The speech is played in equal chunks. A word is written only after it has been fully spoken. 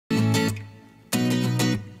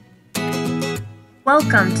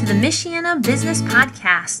Welcome to the Michiana Business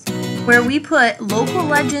Podcast, where we put local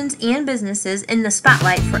legends and businesses in the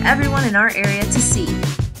spotlight for everyone in our area to see.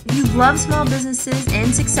 If you love small businesses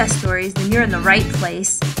and success stories, then you're in the right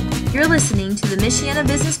place. You're listening to the Michiana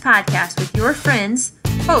Business Podcast with your friends,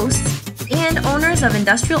 hosts, and owners of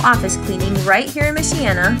industrial office cleaning right here in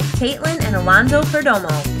Michiana, Caitlin and Alonzo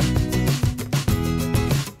Perdomo.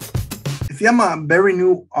 If I'm a very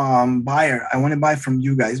new buyer, I want to buy from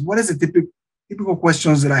you guys. What is the typical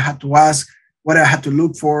questions that I had to ask? What I had to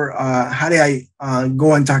look for? How do I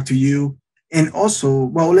go and talk to you? And also,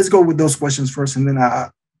 well, let's go with those questions first, and then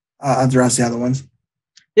I'll address the other ones.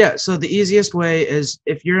 Yeah. So the easiest way is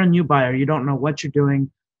if you're a new buyer, you don't know what you're doing,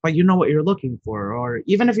 but you know what you're looking for. Or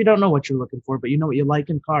even if you don't know what you're looking for, but you know what you like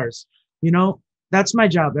in cars, that's my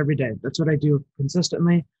job every day. That's what I do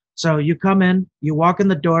consistently. So you come in, you walk in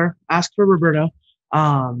the door, ask for Roberto,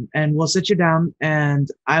 and we'll sit you down and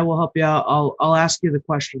I will help you out. I'll ask you the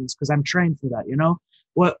questions because I'm trained for that.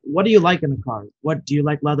 What do you like in a car? What do you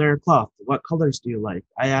like, leather or cloth? What colors do you like?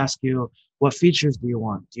 I ask you, what features do you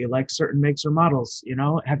want? Do you like certain makes or models?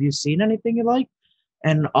 Have you seen anything you like?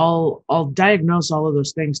 And I'll diagnose all of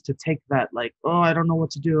those things to take that, like, oh, I don't know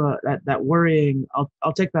what to do. That worrying,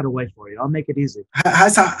 I'll take that away for you. I'll make it easy. How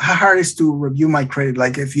hard is to review my credit?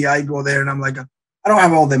 Like if I go there and I'm like, I don't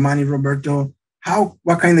have all the money, Roberto.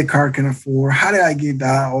 What kind of car can I afford? How do I get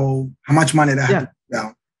that? Or how much money do I have to put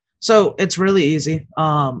down? So it's really easy.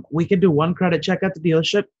 We can do one credit check at the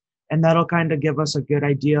dealership, and that'll kind of give us a good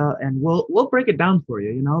idea. And we'll break it down for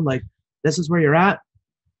you. Like this is where you're at.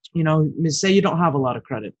 Say you don't have a lot of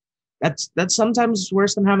credit. That's sometimes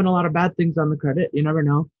worse than having a lot of bad things on the credit. You never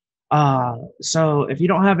know. So if you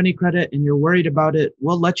don't have any credit and you're worried about it,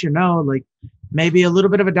 we'll let you know. Like maybe a little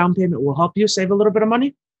bit of a down payment will help you save a little bit of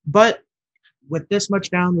money. But with this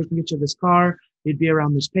much down, we can get you this car. You'd be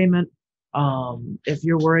around this payment. If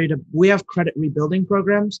you're worried, we have credit rebuilding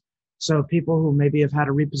programs. So people who maybe have had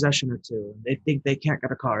a repossession or two, they think they can't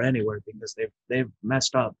get a car anywhere because they've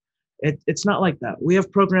messed up. It's not like that. We have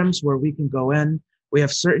programs where we can go in. We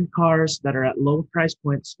have certain cars that are at low price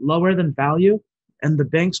points, lower than value, and the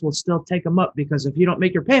banks will still take them up because if you don't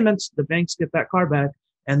make your payments, the banks get that car back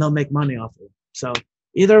and they'll make money off of it. So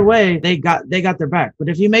either way, they got their back. But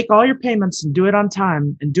if you make all your payments and do it on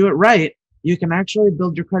time and do it right, you can actually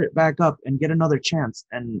build your credit back up and get another chance.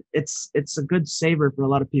 And it's a good saver for a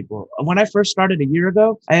lot of people. When I first started a year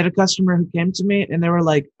ago, I had a customer who came to me and they were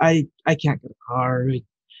like, I can't get a car.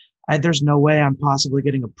 There's no way I'm possibly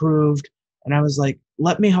getting approved. And I was like,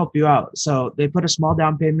 let me help you out. So they put a small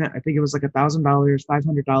down payment. I think it was like $1,000,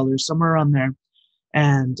 $500, somewhere around there.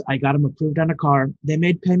 And I got them approved on a car. They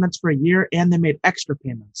made payments for a year and they made extra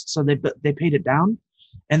payments. So they paid it down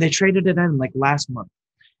and they traded it in like last month.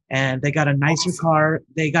 And they got a nicer car.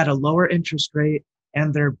 They got a lower interest rate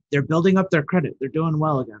and they're building up their credit. They're doing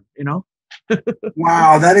well again,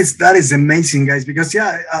 Wow, that is amazing, guys. Because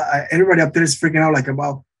everybody up there is freaking out like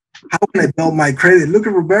about how can I build my credit? Look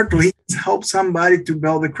at Roberto. He helped somebody to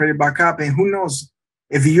build the credit back up. And who knows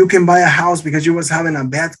if you can buy a house because you was having a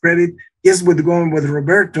bad credit, just with going with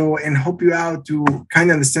Roberto and help you out to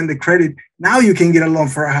kind of understand the credit. Now you can get a loan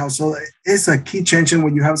for a house. So it's a key change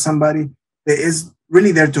when you have somebody that is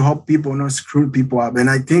really there to help people, not screw people up.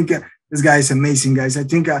 And I think this guy is amazing, guys. I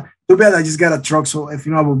think too bad I just got a truck. So if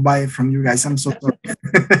I will buy it from you guys, I'm so sorry.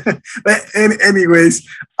 But anyways,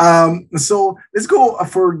 so let's go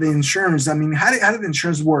for the insurance. I mean, how did the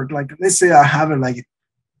insurance work? Like, let's say I have like a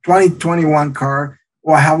 2021 car,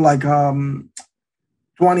 or I have like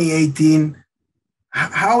 2018.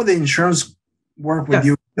 How the insurance work with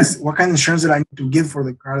you? What kind of insurance did I need to give for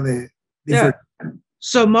the car?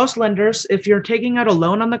 So most lenders, if you're taking out a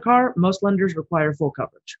loan on the car, most lenders require full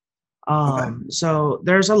coverage. So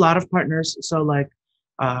there's a lot of partners. So like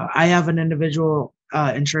I have an individual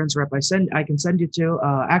insurance rep I can send you to,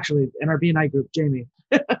 actually in our B&I group, Jamie.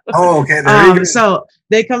 Oh, okay. So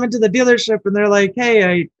they come into the dealership and they're like,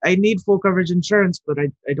 hey, I need full coverage insurance, but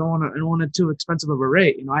I don't want it too expensive of a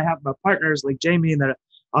rate. I have my partners like Jamie that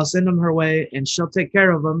I'll send them her way and she'll take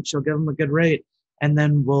care of them. She'll give them a good rate. And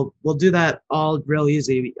then we'll do that all real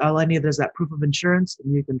easy. All I need is that proof of insurance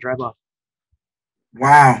and you can drive off.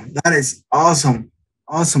 Wow, that is awesome.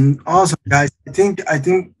 Awesome, guys. I think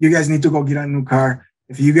you guys need to go get a new car.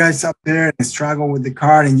 If you guys up there and struggle with the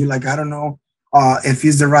car and you're like, I don't know if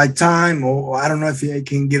it's the right time, or I don't know if I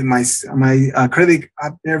can get my credit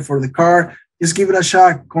up there for the car, just give it a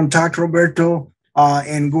shot. Contact Roberto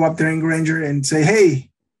and go up there in Granger and say, hey,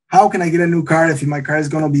 how can I get a new car if my car is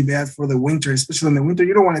going to be bad for the winter, especially in the winter?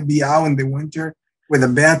 You don't want to be out in the winter with a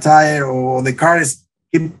bad tire or the car is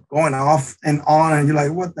keep going off and on, and you're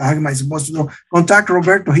like, what the heck am I supposed to do? Contact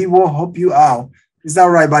Roberto. He will help you out. Is that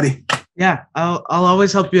right, buddy? Yeah, I'll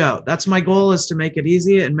always help you out. That's my goal, is to make it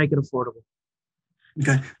easy and make it affordable.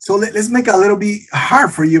 Okay. So let's make it a little bit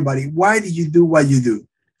hard for you, buddy. Why do you do what you do?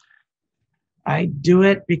 I do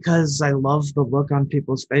it because I love the look on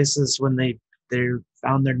people's faces when they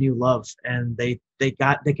found their new love and they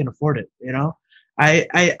can afford it. You know,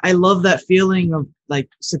 I love that feeling of like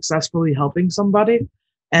successfully helping somebody.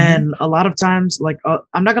 And a lot of times, like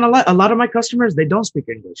I'm not gonna lie, a lot of my customers, they don't speak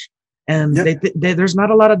English, and there's not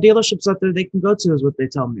a lot of dealerships out there they can go to, is what they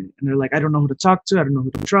tell me. And they're like, I don't know who to talk to, I don't know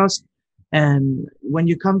who to trust. And when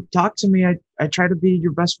you come talk to me, I try to be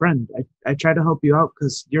your best friend. I try to help you out,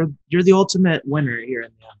 because you're the ultimate winner here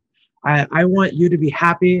in the end. I want you to be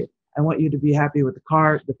happy. I want you to be happy with the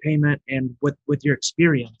car, the payment, and with your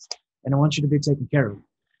experience. And I want you to be taken care of.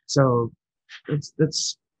 So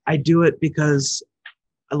I do it because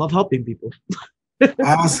I love helping people.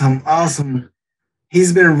 Awesome.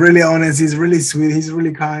 He's been really honest. He's really sweet. He's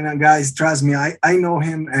really kind. And guys, trust me, I know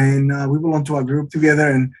him, and we belong to a group together,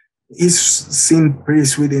 and he's seemed pretty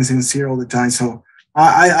sweet and sincere all the time. So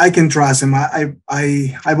I can trust him. I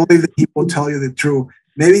believe that he will tell you the truth.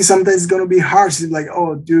 Maybe sometimes it's going to be harsh. It's like,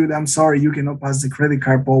 oh, dude, I'm sorry, you cannot pass the credit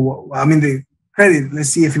card. But the credit, let's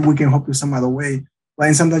see if we can help you some other way.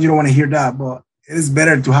 But sometimes you don't want to hear that. But it is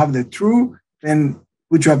better to have the truth than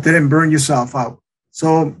put you up there and burn yourself out.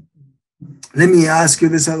 So let me ask you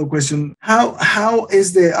this other question. How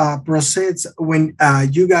is the process when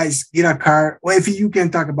you guys get a car? Well, if you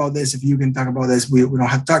can talk about this, we don't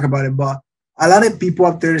have to talk about it. But a lot of people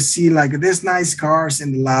up there see like this nice cars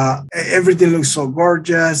in the lot. Everything looks so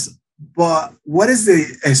gorgeous. But what is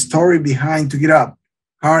the story behind to get a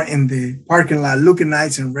car in the parking lot looking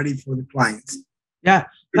nice and ready for the clients? Yeah,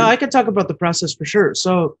 no, I can talk about the process for sure.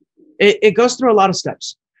 So it goes through a lot of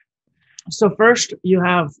steps. So first you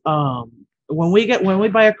have, when we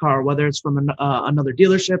buy a car, whether it's from another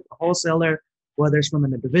dealership, a wholesaler, whether it's from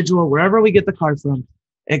an individual, wherever we get the car from,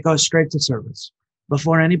 it goes straight to service.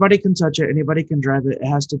 Before anybody can touch it, anybody can drive it, it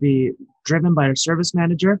has to be driven by a service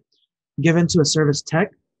manager, given to a service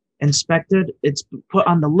tech, inspected. It's put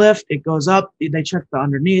on the lift. It goes up. They check the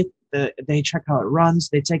underneath. They check how it runs.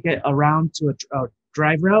 They take it around to a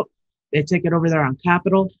drive route. They take it over there on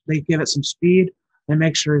Capitol. They give it some speed. They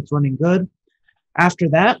make sure it's running good. After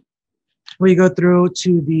that, we go through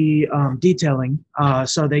to the detailing.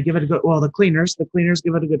 So they give it a good, the cleaners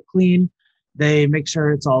give it a good clean. They make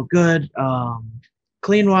sure it's all good,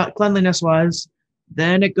 cleanliness wise.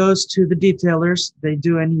 Then it goes to the detailers. They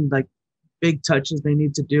do any like big touches they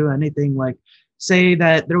need to do, anything like say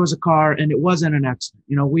that there was a car and it wasn't an accident.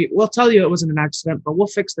 You know, we'll tell you it wasn't an accident, but we'll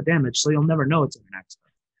fix the damage so you'll never know it's an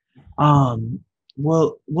accident.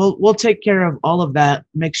 We'll take care of all of that,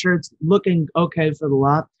 make sure it's looking okay for the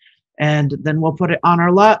lot, and then we'll put it on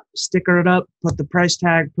our lot, sticker it up, put the price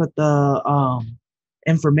tag, put the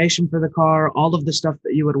information for the car, all of the stuff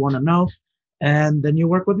that you would want to know, and then you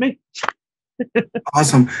work with me.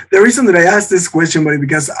 Awesome. The reason that I asked this question, buddy,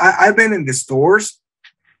 because I've been in the stores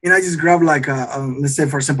and I just grab like let's say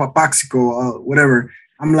for example a popsicle, whatever.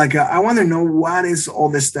 I'm like, I want to know what is all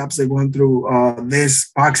the steps they're going through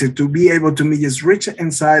this boxer to be able to me just reach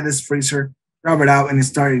inside this freezer, grab it out, and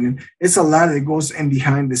start it. It's a lot that goes in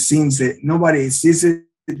behind the scenes that nobody sees it.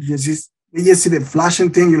 They just see the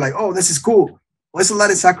flashing thing. You're like, oh, this is cool. Well, it's a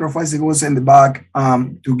lot of sacrifice that goes in the back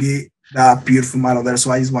to get that beautiful model there.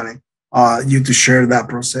 So I just wanted you to share that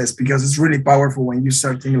process because it's really powerful when you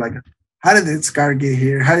start thinking like, how did this car get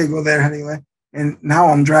here? How did it go there? How did it go? And now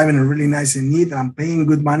I'm driving a really nice and neat. I'm paying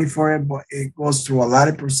good money for it, but it goes through a lot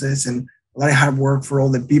of process and a lot of hard work for all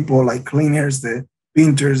the people, like cleaners, the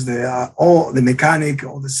painters, all the mechanic,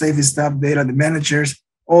 all the safety staff, data, the managers,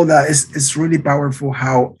 all that. It's really powerful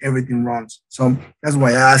how everything runs. So that's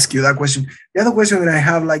why I ask you that question. The other question that I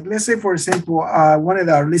have, like, let's say, for example, one of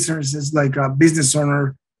our listeners is like a business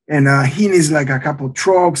owner and he needs like a couple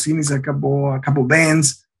trucks, he needs a couple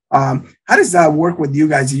vans. How does that work with you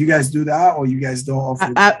guys? Do you guys do that or you guys don't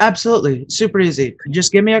offer? Absolutely. Super easy.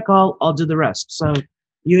 Just give me a call. I'll do the rest. So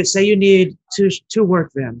you say you need two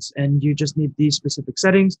work vans and you just need these specific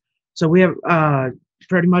settings. So we have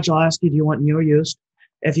pretty much I'll ask you, do you want new or used?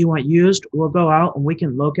 If you want used, we'll go out and we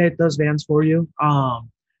can locate those vans for you.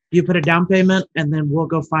 You put a down payment and then we'll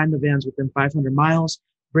go find the vans within 500 miles,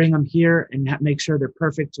 bring them here and make sure they're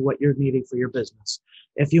perfect to what you're needing for your business.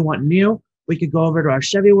 If you want new, we could go over to our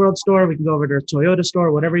Chevy World store. We can go over to our Toyota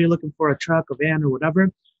store, whatever you're looking for, a truck, a van, or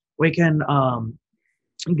whatever. We can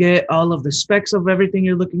get all of the specs of everything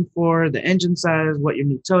you're looking for, the engine size, what you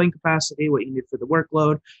need towing capacity, what you need for the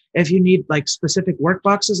workload. If you need like specific work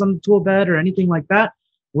boxes on the tool bed or anything like that,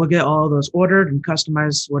 we'll get all of those ordered and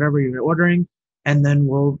customize whatever you're ordering. And then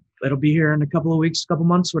it'll be here in a couple of weeks, couple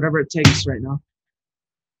months, whatever it takes right now.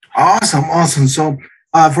 Awesome. So,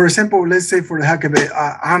 for example, let's say for the heck of it,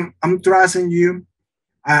 I'm trusting you.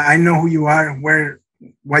 I know who you are,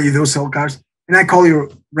 why you do sell cars, and I call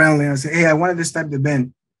you randomly and I say, hey, I wanted this type of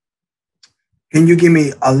bin. Can you give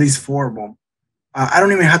me at least 4 of them? I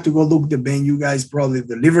don't even have to go look the bin. You guys probably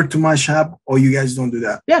deliver to my shop, or you guys don't do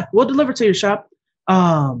that. Yeah, we'll deliver to your shop.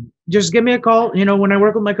 Just give me a call. When I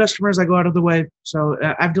work with my customers, I go out of the way. So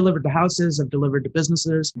I've delivered to houses, I've delivered to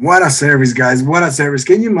businesses. What a service, guys. What a service.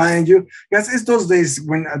 Can you mind you? Guys, it's those days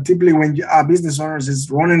when typically when a business owner is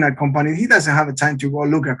running a company, he doesn't have the time to go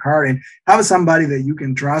look at a car and have somebody that you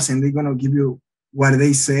can trust and they're going to give you what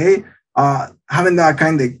they say. Having that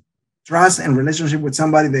kind of trust and relationship with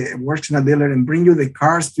somebody that works in a dealer and bring you the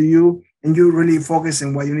cars to you, and you really focus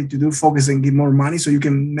on what you need to do, focus and give more money so you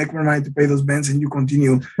can make more money to pay those bands and you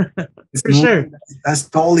continue. For sure. That's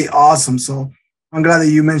totally awesome. So I'm glad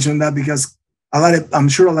that you mentioned that, because I'm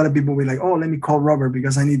sure a lot of people will be like, oh, let me call Robert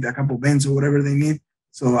because I need a couple bands or whatever they need.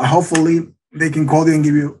 So hopefully they can call you and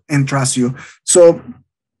give you and trust you. So,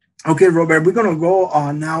 okay, Robert, we're going to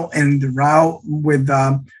go now in the route with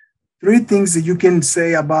 3 things that you can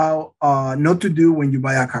say about not to do when you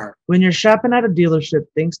buy a car. When you're shopping at a dealership,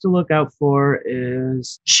 things to look out for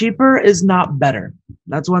is cheaper is not better.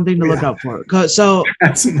 That's one thing to look out for. So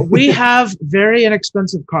we have very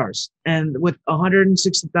inexpensive cars, and with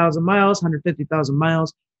 160,000 miles, 150,000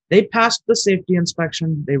 miles, they passed the safety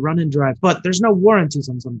inspection, they run and drive, but there's no warranties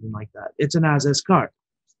on something like that. It's an as-is car.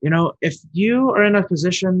 If you are in a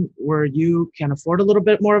position where you can afford a little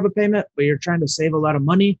bit more of a payment, but you're trying to save a lot of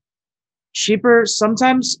money, cheaper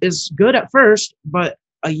sometimes is good at first, but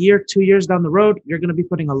a year, 2 years down the road, you're going to be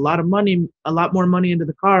putting a lot more money into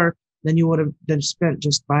the car than you would have then spent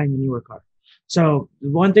just buying a newer car. So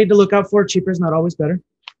one thing to look out for, cheaper is not always better.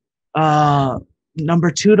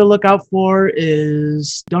 Number 2 to look out for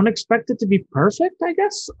is don't expect it to be perfect, I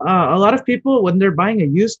guess. A lot of people, when they're buying a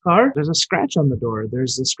used car, there's a scratch on the door.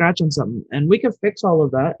 There's a scratch on something, and we can fix all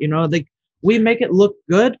of that. We make it look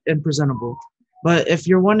good and presentable. But if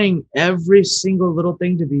you're wanting every single little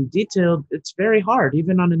thing to be detailed, it's very hard,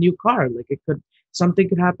 even on a new car. Like something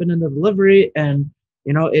could happen in the delivery and,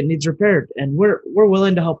 it needs repaired. And we're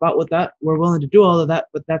willing to help out with that. We're willing to do all of that,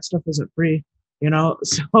 but that stuff isn't free,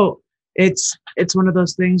 So it's one of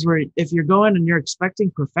those things where if you're going and you're expecting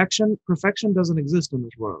perfection doesn't exist in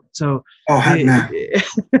this world. So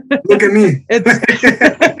look at me.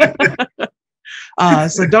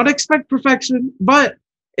 So don't expect perfection, but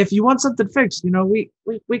if you want something fixed,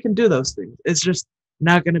 we can do those things. It's just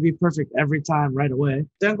not going to be perfect every time right away.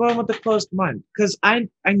 Don't go in with a closed mind, because I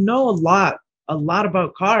know a lot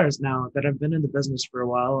about cars now that I've been in the business for a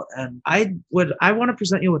while, and I want to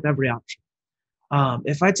present you with every option.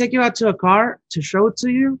 If I take you out to a car to show it to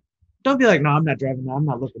you, don't be like, no, I'm not driving that. I'm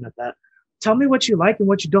not looking at that. Tell me what you like and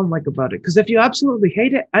what you don't like about it. Because if you absolutely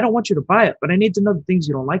hate it, I don't want you to buy it, but I need to know the things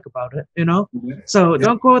you don't like about it, So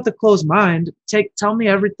don't go with a closed mind. Tell me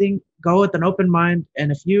everything. Go with an open mind.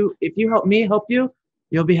 And if you help me help you,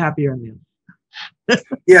 you'll be happier in the end.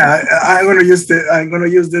 Yeah, I'm gonna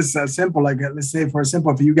use this simple. Like, let's say, for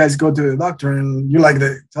example, if you guys go to the doctor and you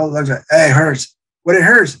tell the doctor, hey, it hurts. What it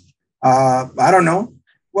hurts? I don't know.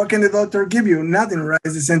 What can the doctor give you? Nothing, right?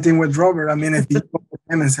 It's the same thing with Robert. I mean, if you go to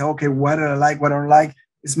him and say, okay, what do I like, what I don't like,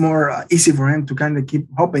 it's more easy for him to kind of keep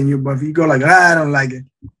helping you. But if you go like, I don't like it,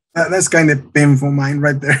 that's kind of painful mind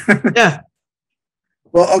right there. Yeah.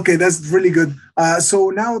 Well, okay, that's really good.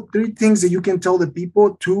 So now 3 things that you can tell the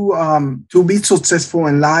people to be successful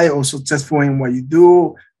in life or successful in what you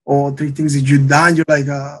do, or 3 things that you've done. You're like,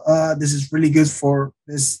 this is really good for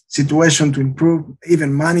this situation to improve,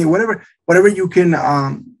 even money, whatever you can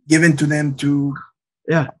give into them to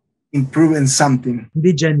improve in something.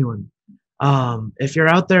 Be genuine. If you're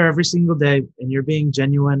out there every single day and you're being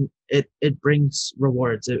genuine, it brings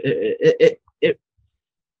rewards. It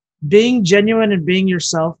being genuine and being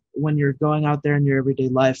yourself when you're going out there in your everyday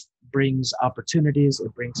life brings opportunities,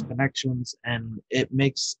 it brings connections, and it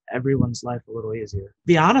makes everyone's life a little easier.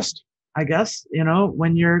 Be honest, I guess.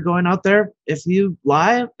 When you're going out there, if you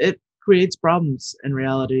lie, it creates problems in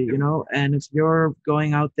reality, and if you're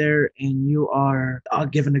going out there and I'll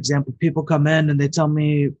give an example. People come in and they tell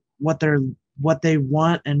me what they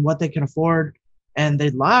want and what they can afford, and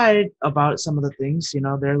they lied about some of the things.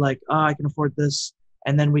 They're like, oh, I can afford this.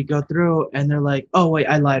 And then we go through and they're like, oh, wait,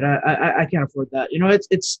 I lied. I can't afford that.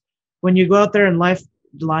 It's when you go out there in life,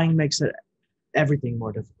 lying makes everything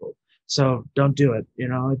more difficult. So don't do it. You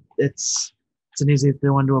know, it's an easy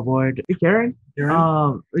one to avoid. Be caring.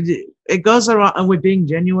 It goes around with being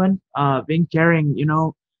genuine, being caring. You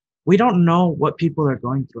know, we don't know what people are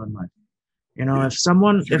going through in life. You know, if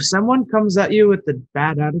someone comes at you with a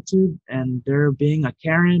bad attitude and they're being a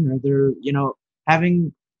Karen, or they're, you know,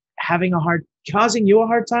 causing you a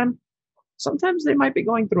hard time, sometimes they might be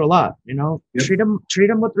going through a lot. You know, treat them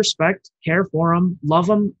with respect, care for them, love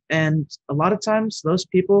them, and a lot of times those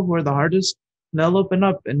people who are the hardest, they'll open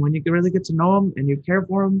up, and when you really get to know them and you care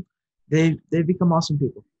for them, they become awesome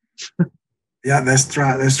people. Yeah, that's true.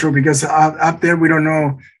 That's true, because up there we don't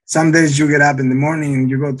know. Some days you get up in the morning and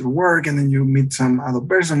you go to work, and then you meet some other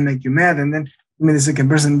person, make you mad, and then you meet the second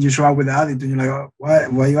person, you show up with the attitude, and you're like, oh, why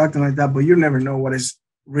are you acting like that? But you never know what is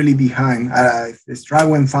really behind. If they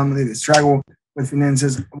struggle in family, they struggle with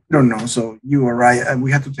finances, we don't know. So you are right.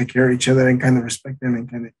 We have to take care of each other and kind of respect them,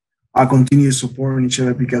 and kind of continue supporting each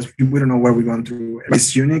other, because we don't know where we're going through.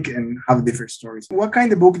 It's unique and have different stories. What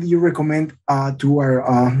kind of book do you recommend to our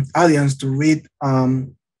audience to read?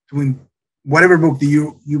 Whatever book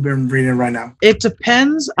do you've been reading right now? It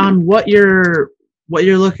depends on what you're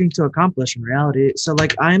looking to accomplish in reality. So,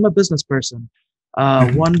 like, I am a business person.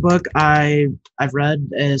 One book I've read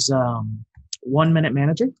is 1 Minute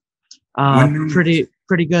Manager. Pretty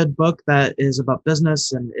good book that is about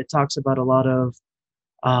business, and it talks about a lot of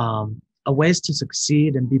ways to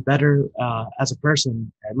succeed and be better as a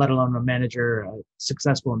person, let alone a manager,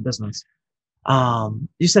 successful in business.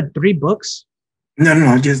 You said 3 books?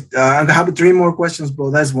 No. Just I have 3 more questions, but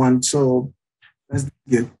that's one. So that's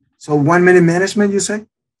good. So 1 Minute Management, you say?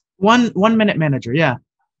 1 Minute Manager, yeah.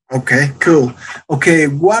 Okay, cool. Okay,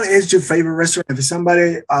 what is your favorite restaurant? If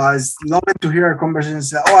somebody is loving to hear our conversation and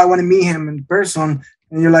say, oh, I want to meet him in person,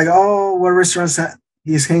 and you're like, oh, what restaurants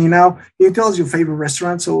he's hanging out? Can you tell us your favorite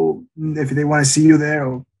restaurant, so if they want to see you there?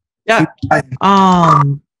 Or yeah.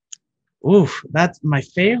 That's my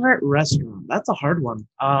favorite restaurant. That's a hard one.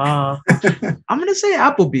 I'm gonna say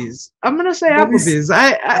Applebee's. Applebee's.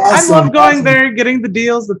 I love going there, getting the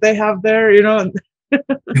deals that they have there. You know.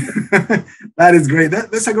 That is great.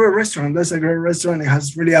 That's a great restaurant. It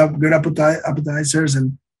has really good appetizers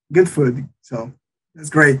and good food. So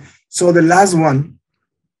that's great. So the last one,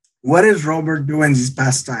 what is Robert doing in his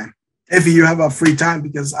pastime? If you have a free time,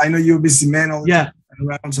 because I know you're a busy man all the time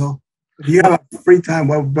around. So if you have a free time,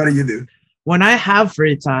 what do you do? When I have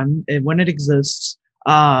free time, when it exists,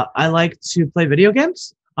 I like to play video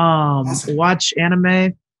games, awesome. Watch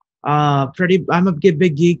anime. I'm a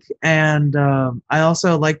big geek, and I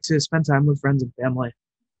also like to spend time with friends and family.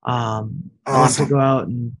 Awesome. I like to go out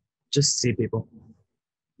and just see people.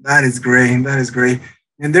 That is great.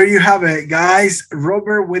 And there you have it, guys.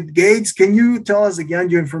 Robert with Gates. Can you tell us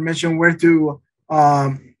again your information, where to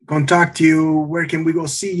contact you? Where can we go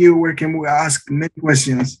see you? Where can we ask many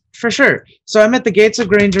questions? For sure. So I'm at the Gates of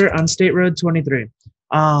Granger on State Road 23.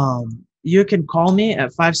 You can call me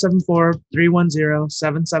at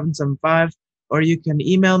 574-310-7775, or you can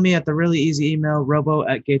email me at the really easy email,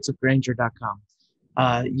 robo@gatesofgranger.com.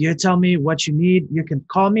 You tell me what you need. You can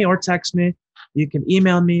call me or text me. You can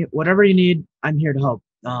email me. Whatever you need, I'm here to help.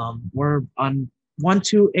 We're on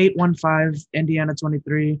 12815 Indiana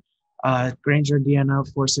 23, Granger, Indiana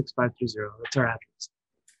 46530. That's our address.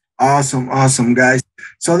 Awesome, guys.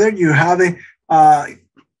 So there you have it.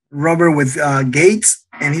 Robert with Gates,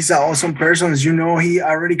 and he's an awesome person. As you know, he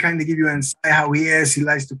already kind of give you insight how he is. He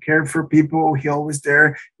likes to care for people. He always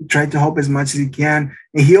there. He try to help as much as he can,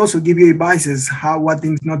 and he also give you advices what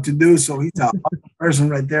things not to do. So he's a awesome person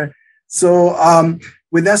right there. So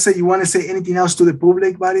with that said, you want to say anything else to the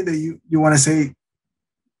public, buddy, that you want to say?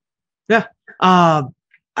 Yeah. I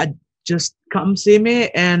just come see me,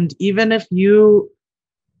 and even if you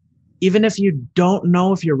don't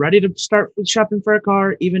know if you're ready to start shopping for a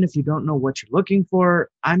car, even if you don't know what you're looking for,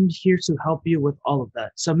 I'm here to help you with all of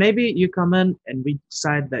that. So maybe you come in and we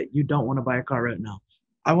decide that you don't want to buy a car right now.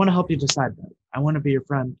 I want to help you decide that. I want to be your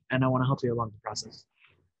friend, and I want to help you along the process.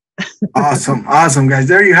 Awesome, guys.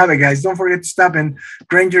 There you have it, guys. Don't forget to stop in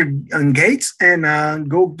Granger and Gates and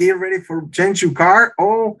go get ready for change your car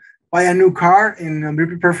or buy a new car and be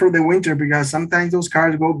prepared for the winter, because sometimes those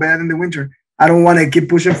cars go bad in the winter. I don't want to keep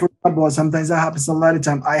pushing for that, but sometimes that happens a lot of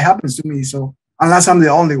time. It happens to me, so unless I'm the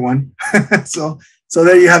only one. so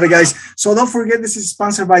there you have it, guys. So don't forget, this is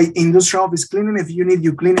sponsored by Industrial Office Cleaning. If you need,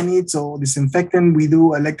 you cleaning needs, so disinfectant, we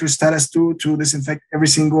do electrostatus too to disinfect every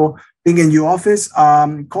single thing in your office.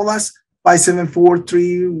 Call us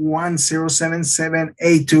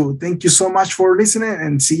 574-310-7782. Thank you so much for listening,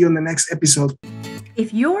 and see you in the next episode.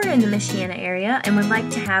 If you're in the Michiana area and would like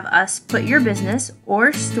to have us put your business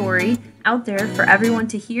or story out there for everyone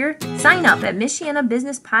to hear, sign up at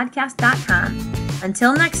MichianaBusinessPodcast.com.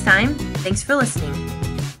 Until next time, thanks for listening.